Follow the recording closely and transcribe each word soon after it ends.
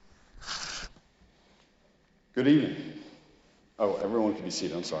Good evening. Oh, everyone can be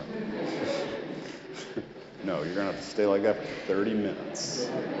seated. I'm sorry. No, you're going to have to stay like that for 30 minutes.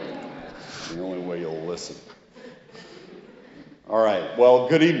 The only way you'll listen. All right. Well,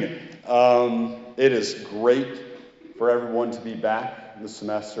 good evening. It is great for everyone to be back this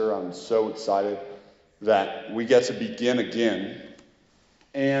semester. I'm so excited that we get to begin again.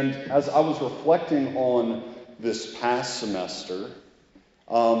 And as I was reflecting on this past semester,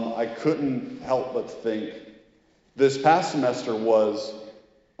 I couldn't help but think this past semester was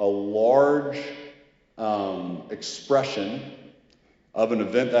a large expression of an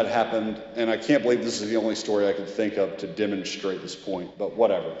event that happened, and I can't believe this is the only story I could think of to demonstrate this point, but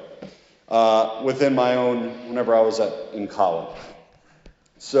whatever. Within my own, whenever I was in college.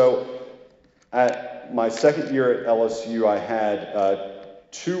 So at my second year at LSU, I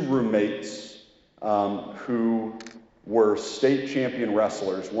had two roommates who were state champion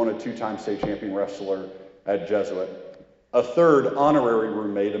wrestlers, one a two-time state champion wrestler at Jesuit, a third honorary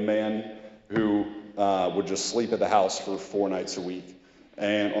roommate, a man who would just sleep at the house for 4 nights a week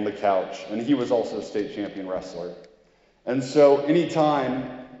and on the couch, and he was also a state champion wrestler. And so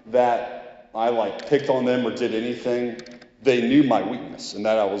anytime that I picked on them or did anything, they knew my weakness, and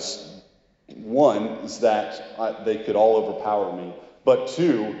that I was, one, is that they could all overpower me, but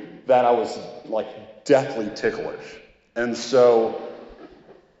two, that I was deathly ticklish. And so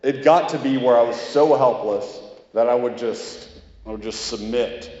it got to be where I was so helpless that I would just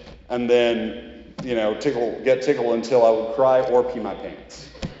submit and then, get tickled until I would cry or pee my pants.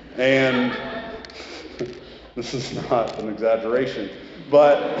 And this is not an exaggeration,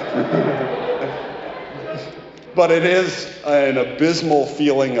 but it is an abysmal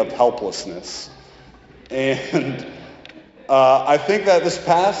feeling of helplessness. And I think that this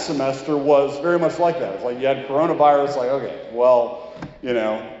past semester was very much like that. It's like you had coronavirus, okay, well,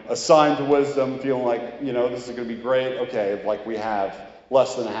 a sign to wisdom, feeling like, this is going to be great. Okay, we have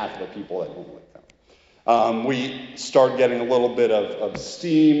less than half of the people that don't like them. We start getting a little bit of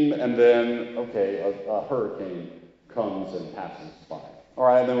steam, and then, a hurricane comes and passes by. All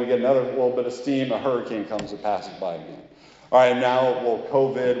right, and then we get another little bit of steam, a hurricane comes and passes by again. All right, now,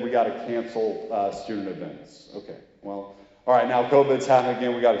 COVID, we got to cancel student events. Okay, well, all right, now COVID's happening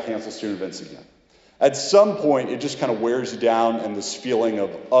again, we got to cancel student events again. At some point, it just kind of wears you down, and this feeling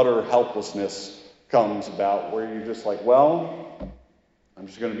of utter helplessness comes about where you're just I'm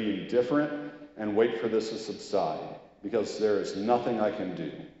just going to be indifferent and wait for this to subside because there is nothing I can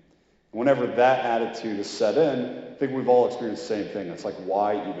do. Whenever that attitude is set in, I think we've all experienced the same thing. It's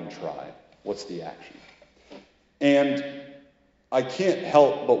why even try? What's the action? And I can't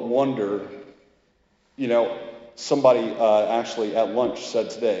help but wonder, somebody actually at lunch said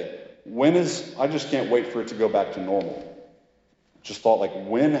today, I just can't wait for it to go back to normal. Just thought,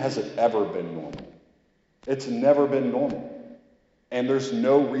 when has it ever been normal? It's never been normal. And there's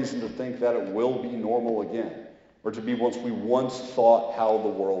no reason to think that it will be normal again, or to be what we once thought how the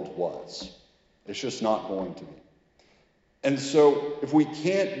world was. It's just not going to be. And so if we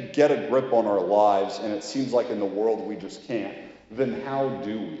can't get a grip on our lives, and it seems like in the world we just can't, then how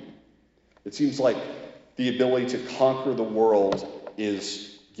do we? It seems like the ability to conquer the world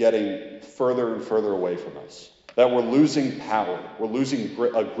is getting further and further away from us. That we're losing power. We're losing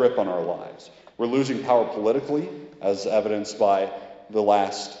a grip on our lives. We're losing power politically, as evidenced by the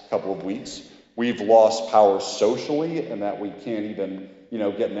last couple of weeks. We've lost power socially, in that we can't even,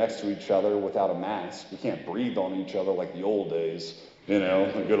 get next to each other without a mask. We can't breathe on each other like the old days,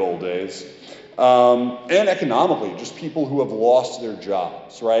 the good old days. And economically, just people who have lost their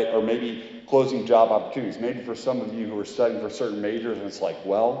jobs, right? Or maybe closing job opportunities. Maybe for some of you who are studying for certain majors, and it's I'm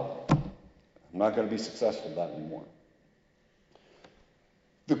not going to be successful at that anymore.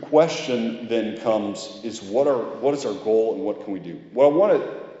 The question then comes is what is our goal and what can we do? What I want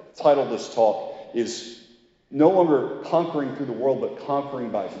to title this talk is no longer conquering through the world, but conquering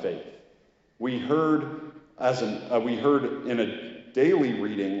by faith. We heard in a daily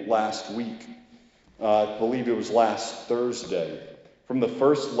reading last week, I believe it was last Thursday, from the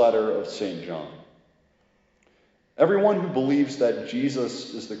first letter of St. John. Everyone who believes that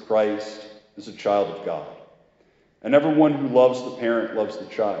Jesus is the Christ is a child of God. And everyone who loves the parent loves the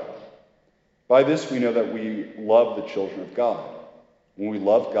child. By this we know that we love the children of God, when we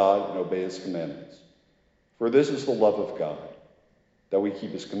love God and obey his commandments. For this is the love of God, that we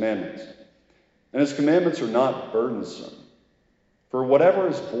keep his commandments. And his commandments are not burdensome. For whatever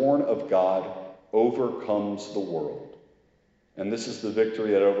is born of God overcomes the world. And this is the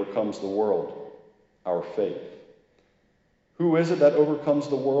victory that overcomes the world, our faith. Who is it that overcomes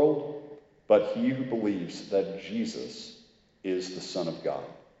the world? But he who believes that Jesus is the Son of God.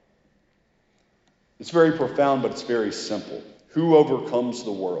 It's very profound, but it's very simple. Who overcomes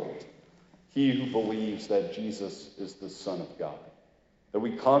the world? He who believes that Jesus is the Son of God. That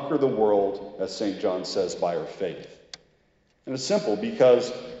we conquer the world, as St. John says, by our faith. And it's simple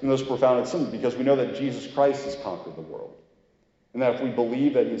because, it's profound, it's simple because we know that Jesus Christ has conquered the world. And that if we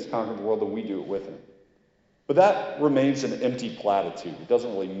believe that he's conquered the world, then we do it with him. But that remains an empty platitude. It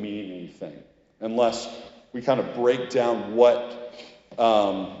doesn't really mean anything unless we kind of break down what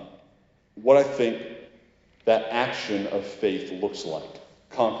I think that action of faith looks like.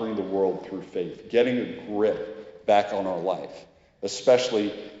 Conquering the world through faith. Getting a grip back on our life.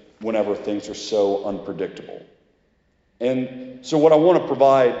 Especially whenever things are so unpredictable. And so what I want to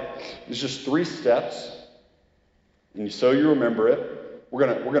provide is just 3 steps. And so you remember it. We're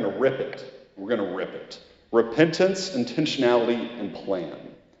gonna rip it. We're gonna rip it. Repentance, intentionality, and plan.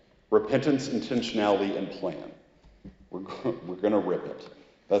 Repentance, intentionality, and plan. We're gonna rip it.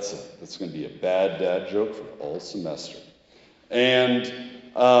 That's gonna be a bad dad joke for all semester. And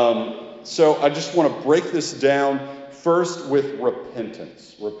so I just want to break this down first with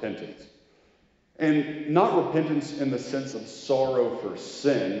repentance. Repentance. And not repentance in the sense of sorrow for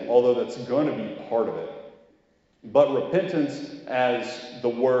sin, although that's going to be part of it. But repentance, as the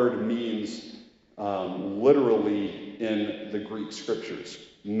word means literally in the Greek scriptures,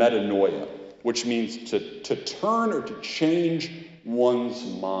 metanoia, which means to turn or to change one's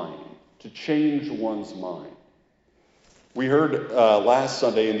mind. To change one's mind. We heard last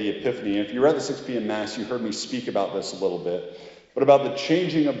Sunday in the Epiphany, and if you were at the 6 p.m. Mass, you heard me speak about this a little bit, but about the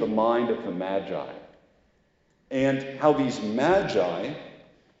changing of the mind of the Magi. And how these Magi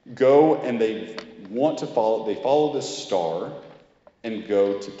go and they follow this star and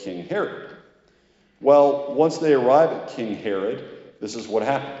go to King Herod. Well, once they arrive at King Herod, this is what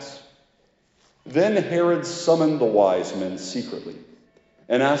happens. Then Herod summoned the wise men secretly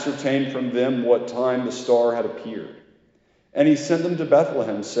and ascertained from them what time the star had appeared. And he sent them to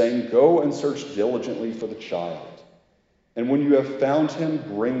Bethlehem, saying, "Go and search diligently for the child. And when you have found him,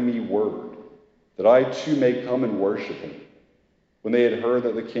 bring me word, that I too may come and worship him." When they had heard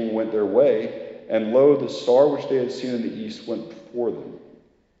that the king went their way, and lo, the star which they had seen in the east went before them,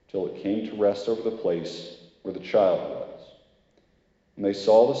 till it came to rest over the place where the child was. When they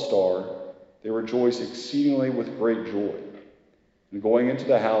saw the star, they rejoiced exceedingly with great joy. And going into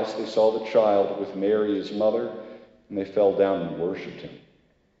the house, they saw the child with Mary his mother, and they fell down and worshipped him.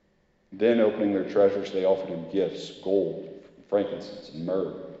 Then, opening their treasures, they offered him gifts, gold, frankincense, and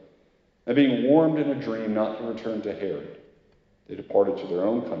myrrh. And being warned in a dream not to return to Herod, they departed to their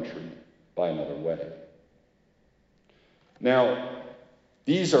own country by another way. Now,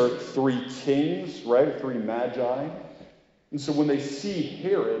 these are 3 kings, right? 3 magi. And so when they see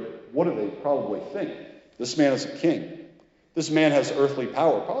Herod, what do they probably think? This man is a king. This man has earthly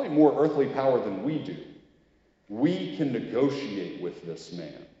power, probably more earthly power than we do. We can negotiate with this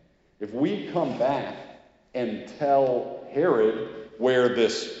man. If we come back and tell Herod where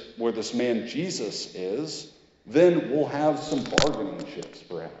this man Jesus is, then we'll have some bargaining chips,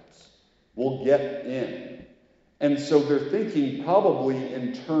 perhaps. We'll get in. And so they're thinking probably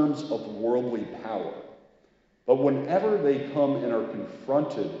in terms of worldly power. But whenever they come and are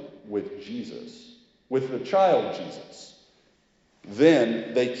confronted with Jesus, with the child Jesus,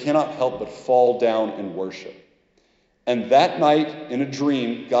 then they cannot help but fall down and worship. And that night, in a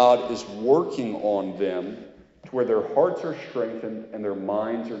dream, God is working on them to where their hearts are strengthened and their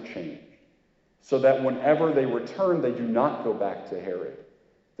minds are changed. So that whenever they return, they do not go back to Herod.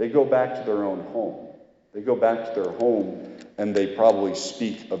 They go back to their own home. They go back to their home and they probably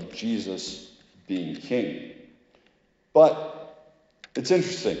speak of Jesus being king. But it's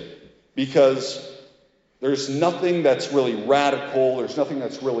interesting because there's nothing that's really radical. There's nothing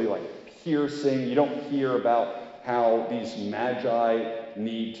that's really like piercing. You don't hear about how these magi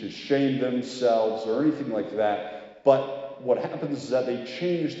need to shame themselves or anything like that. But what happens is that they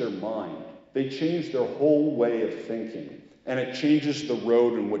change their mind. They change their whole way of thinking. And it changes the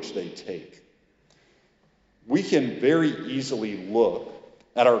road in which they take. We can very easily look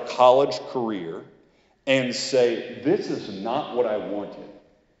at our college career and say, this is not what I wanted.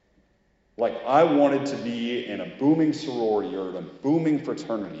 Like, I wanted to be in a booming sorority or in a booming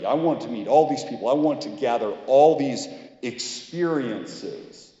fraternity. I want to meet all these people. I want to gather all these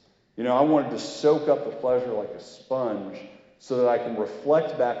experiences. I wanted to soak up the pleasure like a sponge so that I can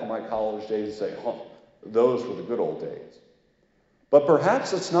reflect back on my college days and say, those were the good old days. But perhaps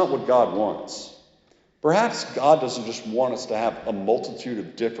that's not what God wants. Perhaps God doesn't just want us to have a multitude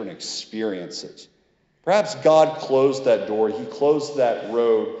of different experiences. Perhaps God closed that door. He closed that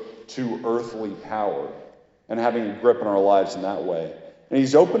road to earthly power and having a grip on our lives in that way. And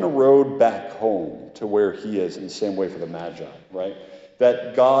he's opened a road back home to where he is in the same way for the Magi, right?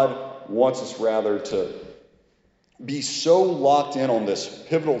 That God wants us rather to be so locked in on this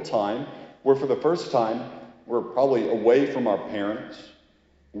pivotal time where for the first time, we're probably away from our parents.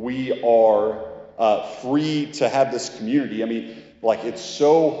 We are free to have this community. I mean, like it's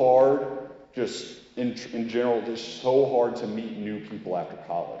so hard, just in general, just so hard to meet new people after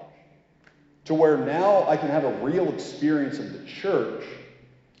college. To where now I can have a real experience of the church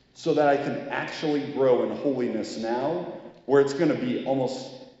so that I can actually grow in holiness now, where it's going to be almost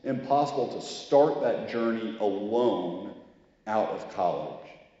impossible to start that journey alone out of college.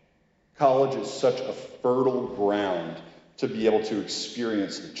 College is such a fertile ground to be able to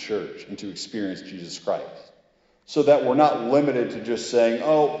experience the church and to experience Jesus Christ. So that we're not limited to just saying,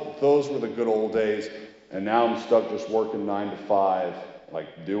 oh, those were the good old days, and now I'm stuck just working 9 to 5,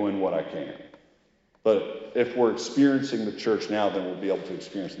 like doing what I can. But if we're experiencing the church now, then we'll be able to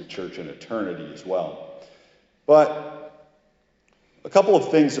experience the church in eternity as well. But a couple of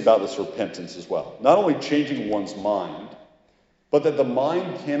things about this repentance as well. Not only changing one's mind, but that the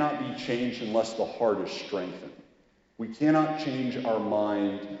mind cannot be changed unless the heart is strengthened. We cannot change our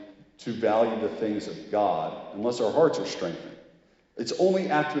mind to value the things of God unless our hearts are strengthened. It's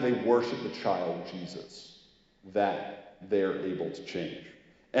only after they worship the child Jesus that they're able to change.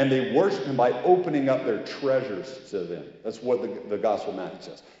 And they worship him by opening up their treasures to them. That's what the Gospel of Matthew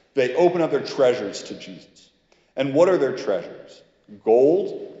says. They open up their treasures to Jesus. And what are their treasures?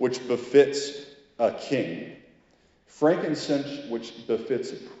 Gold, which befits a king. Frankincense, which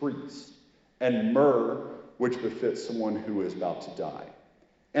befits a priest. And myrrh, which befits someone who is about to die.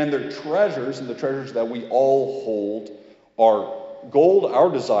 And their treasures, and the treasures that we all hold, are gold,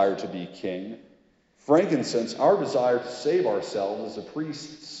 our desire to be king. Frankincense, our desire to save ourselves as a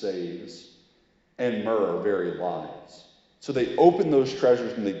priest saves, and myrrh, our very lives. So they open those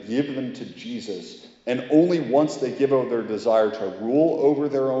treasures and they give them to Jesus, and only once they give over their desire to rule over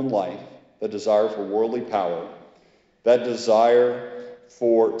their own life, the desire for worldly power, that desire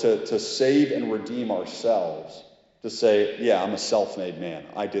to save and redeem ourselves, to say, yeah, I'm a self-made man,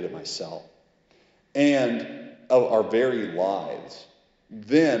 I did it myself, and of our very lives,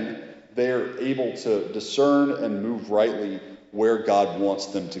 then they're able to discern and move rightly where God wants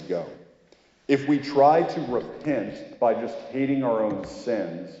them to go. If we try to repent by just hating our own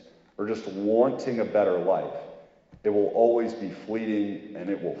sins or just wanting a better life, it will always be fleeting and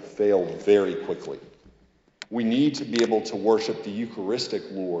it will fail very quickly. We need to be able to worship the Eucharistic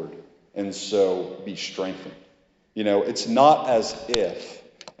Lord and so be strengthened. You know, it's not as if.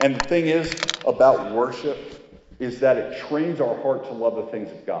 And the thing is about worship is that it trains our heart to love the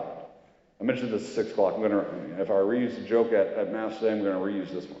things of God. I mentioned this at 6 o'clock. If I reuse the joke at Mass today, I'm going to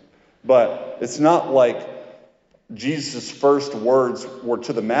reuse this one. But it's not like Jesus' first words were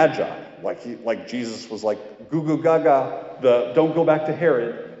to the Magi. Like Jesus was like, goo goo gaga, don't go back to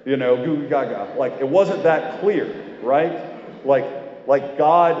Herod, goo goo gaga. Like, it wasn't that clear, right? Like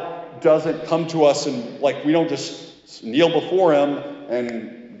God doesn't come to us and, like, we don't just kneel before him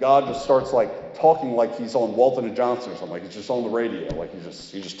and God just starts, like, talking like he's on Walton and Johnson or something, like he's just on the radio, like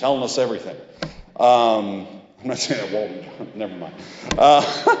he's just telling us everything. I'm not saying that Walton Johnson, never mind.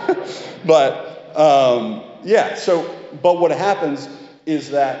 But what happens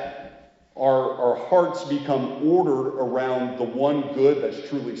is that our hearts become ordered around the one good that's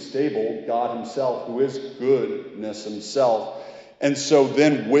truly stable, God himself, who is goodness himself. And so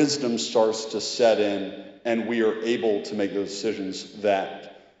then wisdom starts to set in, and we are able to make those decisions that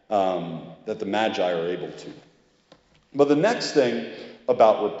the Magi are able to. But the next thing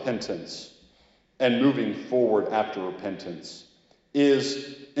about repentance and moving forward after repentance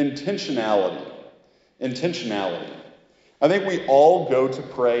is intentionality. Intentionality. I think we all go to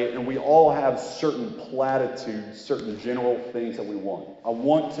pray and we all have certain platitudes, certain general things that we want. I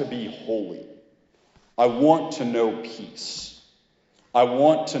want to be holy. I want to know peace. I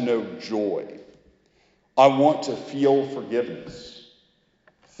want to know joy. I want to feel forgiveness.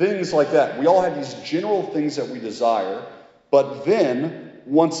 Things like that. We all have these general things that we desire, but then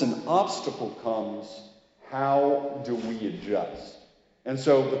once an obstacle comes, how do we adjust? And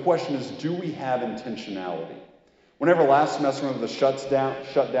so the question is, do we have intentionality? Whenever last semester when the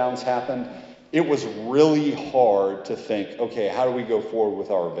shutdowns happened, it was really hard to think, okay, how do we go forward with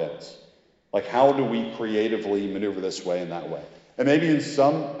our events? Like, how do we creatively maneuver this way and that way? And maybe in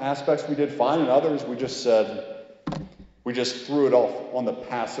some aspects we did fine, and others we just threw it off on the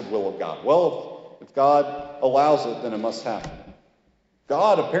passive will of God. Well, if God allows it, then it must happen.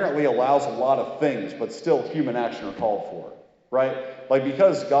 God apparently allows a lot of things, but still human action are called for, right? Like,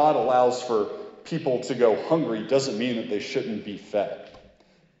 because God allows for people to go hungry doesn't mean that they shouldn't be fed.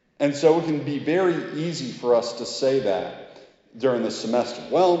 And so it can be very easy for us to say that during the semester.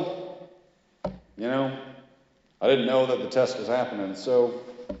 Well, I didn't know that the test was happening, so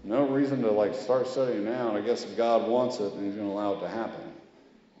no reason to start studying now. And I guess if God wants it, then he's going to allow it to happen.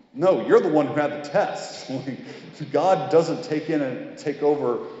 No, you're the one who had the test. God doesn't take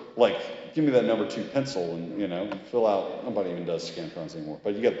over, give me that number 2 pencil and, fill out. Nobody even does Scantrons anymore,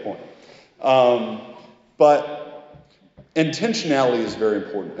 but you get the point. But intentionality is very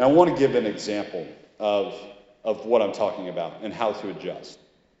important. And I want to give an example of what I'm talking about and how to adjust.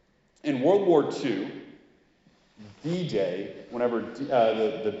 In World War II, D-Day, whenever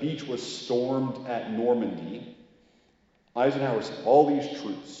the beach was stormed at Normandy, Eisenhower sent all these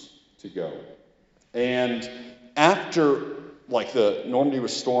troops to go. And after, the Normandy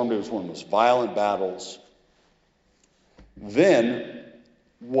was stormed, it was one of the most violent battles. Then,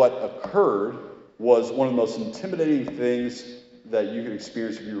 what occurred was one of the most intimidating things that you could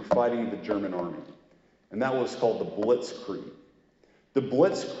experience if you were fighting the German army. And that was called the Blitzkrieg. The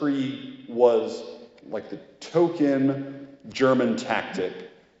Blitzkrieg was the token German tactic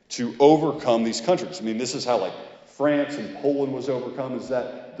to overcome these countries. I mean, this is how France and Poland was overcome, is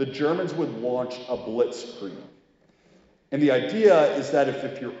that the Germans would launch a blitzkrieg. And the idea is that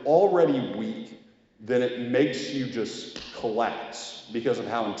if you're already weak, then it makes you just collapse because of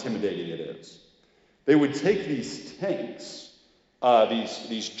how intimidating it is. They would take these tanks,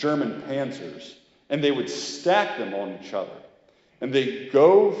 these German panzers, and they would stack them on each other. And they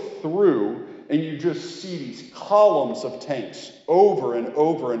go through, and you just see these columns of tanks over and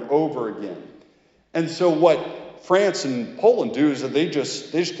over and over again. And so what France and Poland do is that they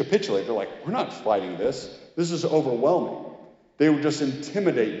just capitulate. They're like, we're not fighting this. This is overwhelming. They would just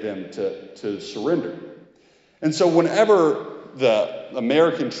intimidate them to surrender. And so whenever the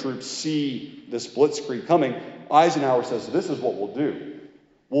American troops see this blitzkrieg coming, Eisenhower says, this is what we'll do.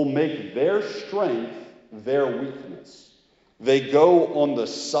 We'll make their strength their weakness. They go on the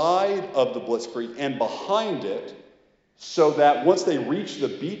side of the blitzkrieg and behind it, so that once they reach the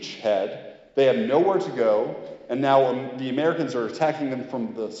beachhead, they have nowhere to go, and now the Americans are attacking them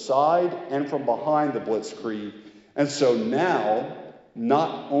from the side and from behind the blitzkrieg. And so now,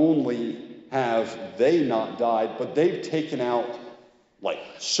 not only have they not died, but they've taken out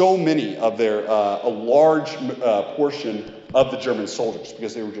so many of a large portion of the German soldiers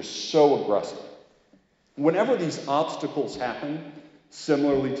because they were just so aggressive. Whenever these obstacles happen,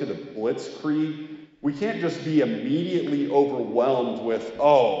 similarly to the blitzkrieg, we can't just be immediately overwhelmed with,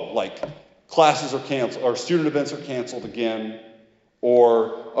 classes are canceled, or student events are canceled again,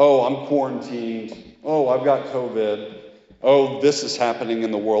 or, I'm quarantined, I've got COVID, this is happening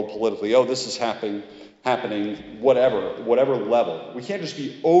in the world politically, this is happening, whatever level. We can't just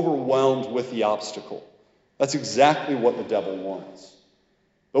be overwhelmed with the obstacle. That's exactly what the devil wants.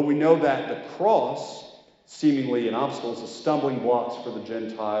 But we know that the cross, seemingly an obstacle, is a stumbling block for the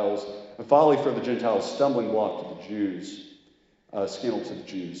Gentiles, and folly for the Gentiles, stumbling block to the Jews, scandal to the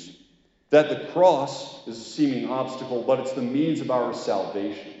Jews. That the cross is a seeming obstacle, but it's the means of our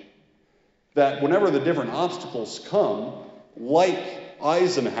salvation. That whenever the different obstacles come, like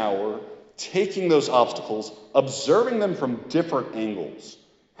Eisenhower, taking those obstacles, observing them from different angles.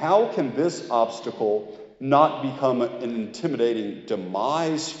 How can this obstacle not become an intimidating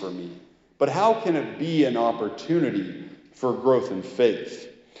demise for me? But how can it be an opportunity for growth in faith?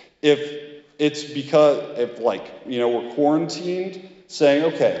 If we're quarantined,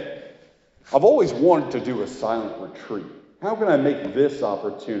 saying, okay, I've always wanted to do a silent retreat. How can I make this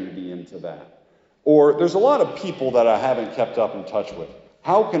opportunity into that? Or there's a lot of people that I haven't kept up in touch with.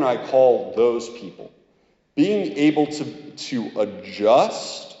 How can I call those people? Being able to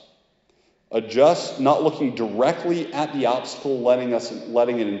adjust, not looking directly at the obstacle, letting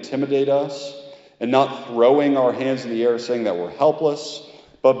it intimidate us, and not throwing our hands in the air saying that we're helpless,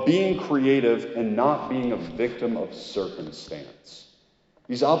 but being creative and not being a victim of circumstance.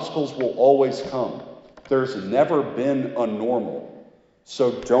 These obstacles will always come. There's never been a normal,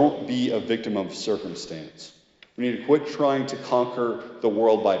 so don't be a victim of circumstance. We need to quit trying to conquer the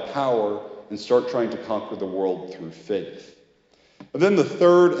world by power and start trying to conquer the world through faith. And then the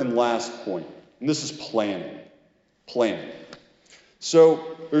third and last point, and this is planning. Planning.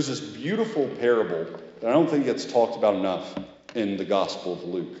 So there's this beautiful parable that I don't think gets talked about enough in the Gospel of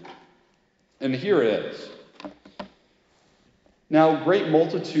Luke. And here it is. Now great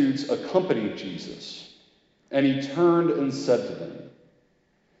multitudes accompanied Jesus, and he turned and said to them,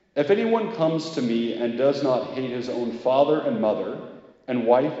 if anyone comes to me and does not hate his own father and mother, and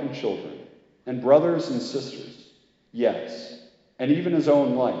wife and children, and brothers and sisters, yes, and even his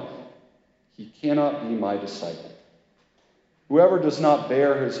own life, he cannot be my disciple. Whoever does not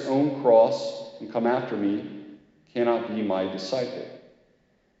bear his own cross and come after me cannot be my disciple.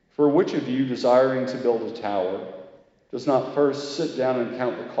 For which of you, desiring to build a tower, does not first sit down and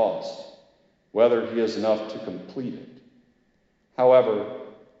count the cost, whether he has enough to complete it? However,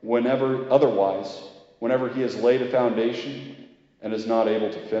 whenever he has laid a foundation and is not able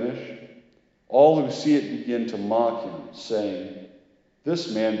to finish, all who see it begin to mock him, saying,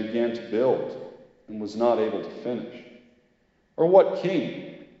 "This man began to build and was not able to finish." Or what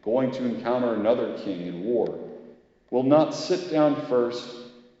king, going to encounter another king in war, will not sit down first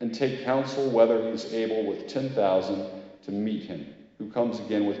and take counsel whether he is able with 10,000 to meet him, who comes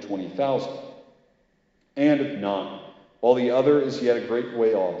again with 20,000? And if not, while the other is yet a great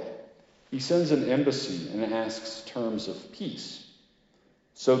way off, he sends an embassy and asks terms of peace.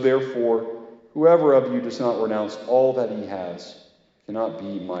 So therefore, whoever of you does not renounce all that he has cannot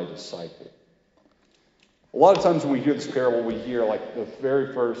be my disciple. A lot of times when we hear this parable, we hear like the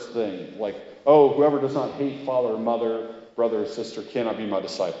very first thing, like, oh, whoever does not hate father or mother, brother or sister cannot be my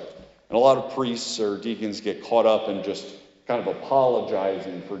disciple. And a lot of priests or deacons get caught up in just kind of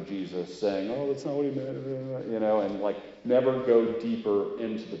apologizing for Jesus, saying, oh, that's not what he meant, and like never go deeper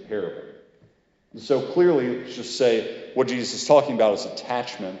into the parable. And so clearly, let's just say what Jesus is talking about is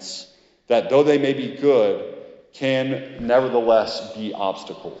attachments that, though they may be good, can nevertheless be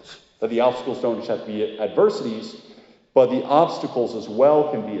obstacles. That the obstacles don't just have to be adversities, but the obstacles as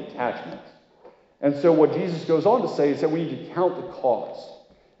well can be attachments. And so what Jesus goes on to say is that we need to count the cost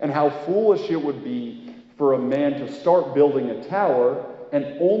and how foolish it would be for a man to start building a tower and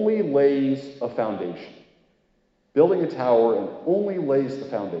only lays a foundation. Building a tower and only lays the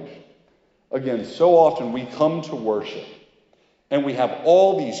foundation. Again, so often we come to worship and we have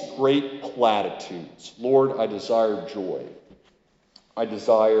all these great platitudes. Lord, I desire joy. I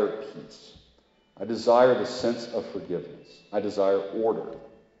desire peace. I desire the sense of forgiveness. I desire order.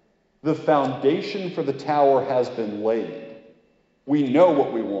 The foundation for the tower has been laid. We know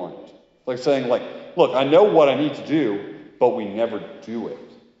what we want. Like saying, look, I know what I need to do, but we never do it.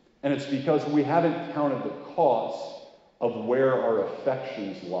 And it's because we haven't counted the cost of where our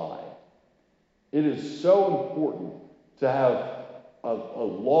affections lie. It is so important to have a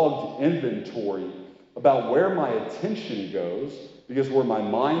logged inventory about where my attention goes, because where my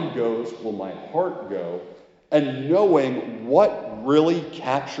mind goes will my heart go, and knowing what really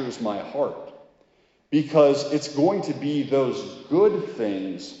captures my heart. Because it's going to be those good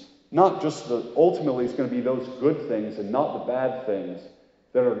things, not just ultimately it's going to be those good things and not the bad things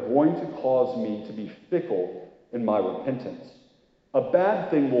that are going to cause me to be fickle in my repentance. A bad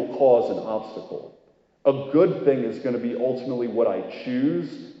thing will cause an obstacle. A good thing is going to be ultimately what I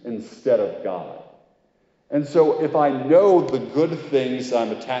choose instead of God. And so if I know the good things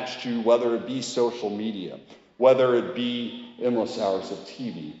I'm attached to, whether it be social media, whether it be endless hours of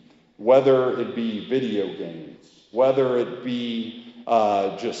TV, whether it be video games, whether it be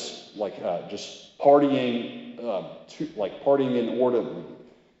just partying, partying inordinately,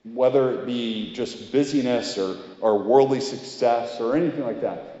 whether it be just busyness or worldly success or anything like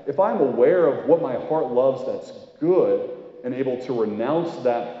that. If I'm aware of what my heart loves that's good and able to renounce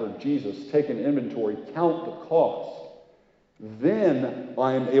that for Jesus, take an inventory, count the cost, then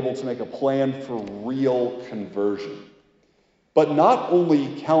I am able to make a plan for real conversion. But not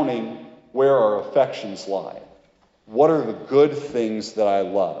only counting where our affections lie. What are the good things that I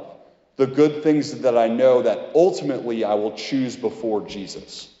love? The good things that I know that ultimately I will choose before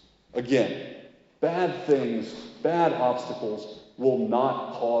Jesus. Again, bad things, bad obstacles will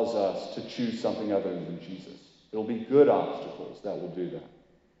not cause us to choose something other than Jesus. It'll be good obstacles that will do that.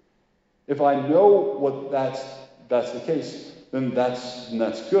 If I know that's the case, then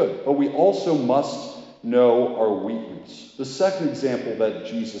that's good. But we also must know our weakness. The second example that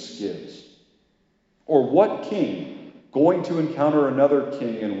Jesus gives. Or what king, going to encounter another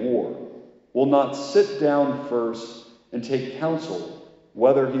king in war, will not sit down first and take counsel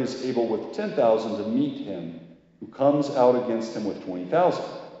whether he is able with 10,000 to meet him who comes out against him with 20,000?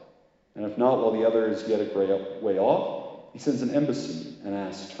 And if not, while the other is yet a great way off, he sends an embassy and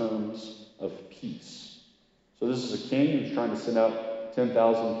asks terms of peace. So this is a king who's trying to send out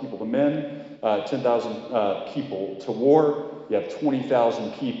 10,000 people to 10,000 people to war. You have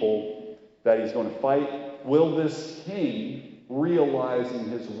 20,000 people that he's going to fight. Will this king, realizing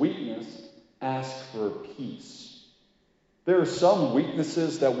his weakness, ask for peace? There are some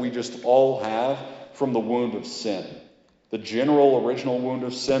weaknesses that we just all have from the wound of sin. The general original wound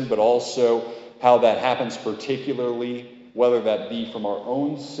of sin, but also how that happens particularly, whether that be from our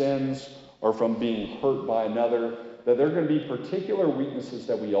own sins or from being hurt by another, that there are going to be particular weaknesses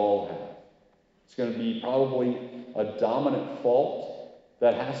that we all have. It's going to be probably a dominant fault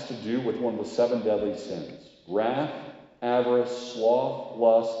that has to do with one of the 7 deadly sins: wrath, avarice, sloth,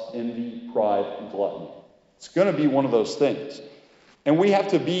 lust, envy, pride, and gluttony. It's going to be one of those things. And we have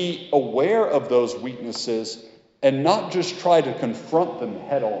to be aware of those weaknesses and not just try to confront them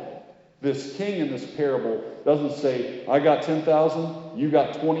head on. This king in this parable doesn't say, I got 10,000, you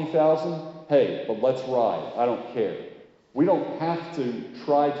got 20,000. Hey, but let's ride. I don't care. We don't have to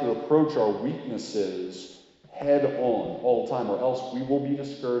try to approach our weaknesses head on all the time, or else we will be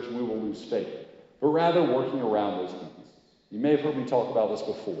discouraged and we will lose faith. But rather working around those weaknesses. You may have heard me talk about this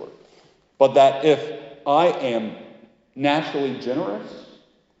before. But that if I am naturally generous,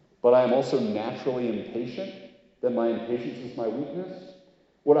 but I am also naturally impatient, then my impatience is my weakness.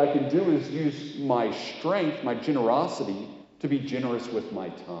 What I can do is use my strength, my generosity, to be generous with my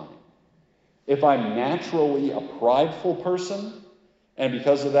time. If I'm naturally a prideful person, and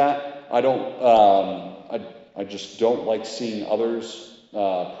because of that, I just don't like seeing others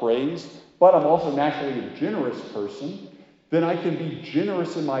praised, but I'm also naturally a generous person, then I can be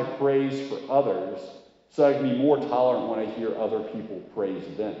generous in my praise for others, so I can be more tolerant when I hear other people praise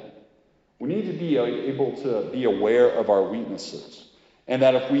them. We need to be able to be aware of our weaknesses. And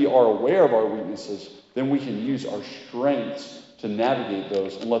that if we are aware of our weaknesses, then we can use our strengths to navigate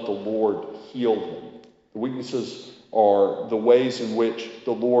those and let the Lord heal them. The weaknesses are the ways in which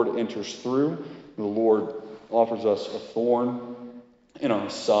the Lord enters through. The Lord offers us a thorn in our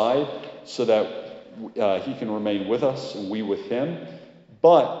side so that he can remain with us and we with him.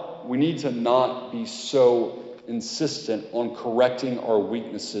 But we need to not be so insistent on correcting our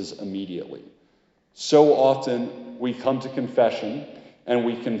weaknesses immediately. So often we come to confession and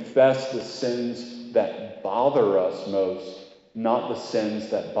we confess the sins that bother us most, not the sins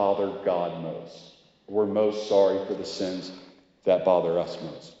that bother God most. We're most sorry for the sins that bother us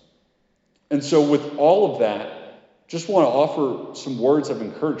most. And so with all of that, just want to offer some words of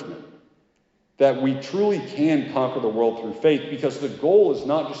encouragement that we truly can conquer the world through faith, because the goal is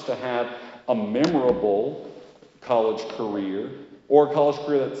not just to have a memorable college career or a college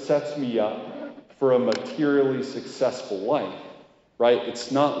career that sets me up for a materially successful life, right?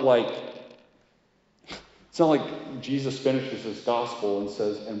 It's not like Jesus finishes his gospel and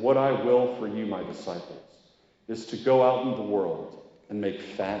says, and what I will for you, my disciples, is to go out in the world and make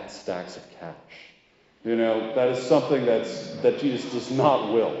fat stacks of cash. That is something that Jesus does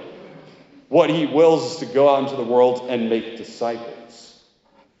not will. What he wills is to go out into the world and make disciples.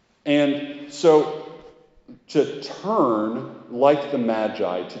 And so to turn, like the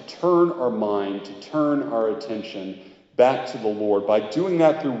Magi, to turn our mind, to turn our attention back to the Lord, by doing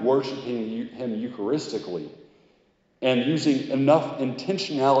that through worshiping him Eucharistically and using enough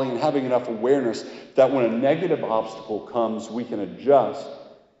intentionality and having enough awareness that when a negative obstacle comes, we can adjust,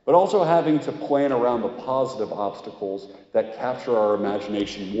 but also having to plan around the positive obstacles that capture our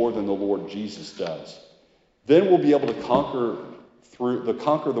imagination more than the Lord Jesus does. Then we'll be able to conquer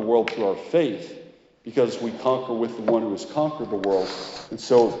the world through our faith, because we conquer with the one who has conquered the world. And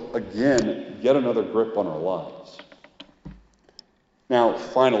so, again, get another grip on our lives. Now,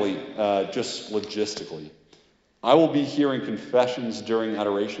 finally, just logistically, I will be hearing confessions during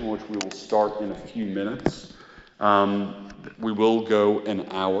adoration, which we will start in a few minutes. We will go an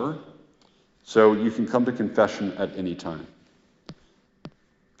hour, so you can come to confession at any time.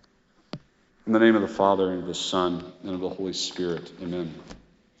 In the name of the Father, and of the Son, and of the Holy Spirit, amen.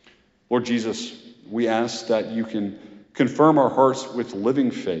 Lord Jesus, we ask that you can confirm our hearts with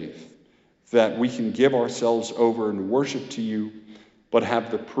living faith, that we can give ourselves over in worship to you, but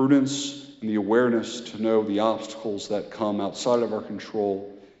have the prudence and the awareness to know the obstacles that come outside of our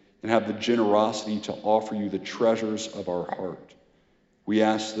control, and have the generosity to offer you the treasures of our heart. We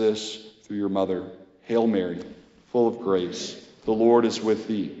ask this through your mother. Hail Mary, full of grace, the Lord is with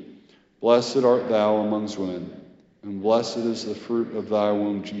thee. Blessed art thou amongst women, and blessed is the fruit of thy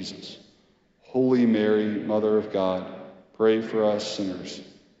womb, Jesus. Holy Mary, Mother of God, pray for us sinners,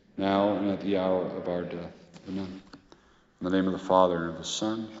 now and at the hour of our death. Amen. In the name of the Father, and of the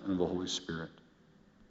Son, and of the Holy Spirit.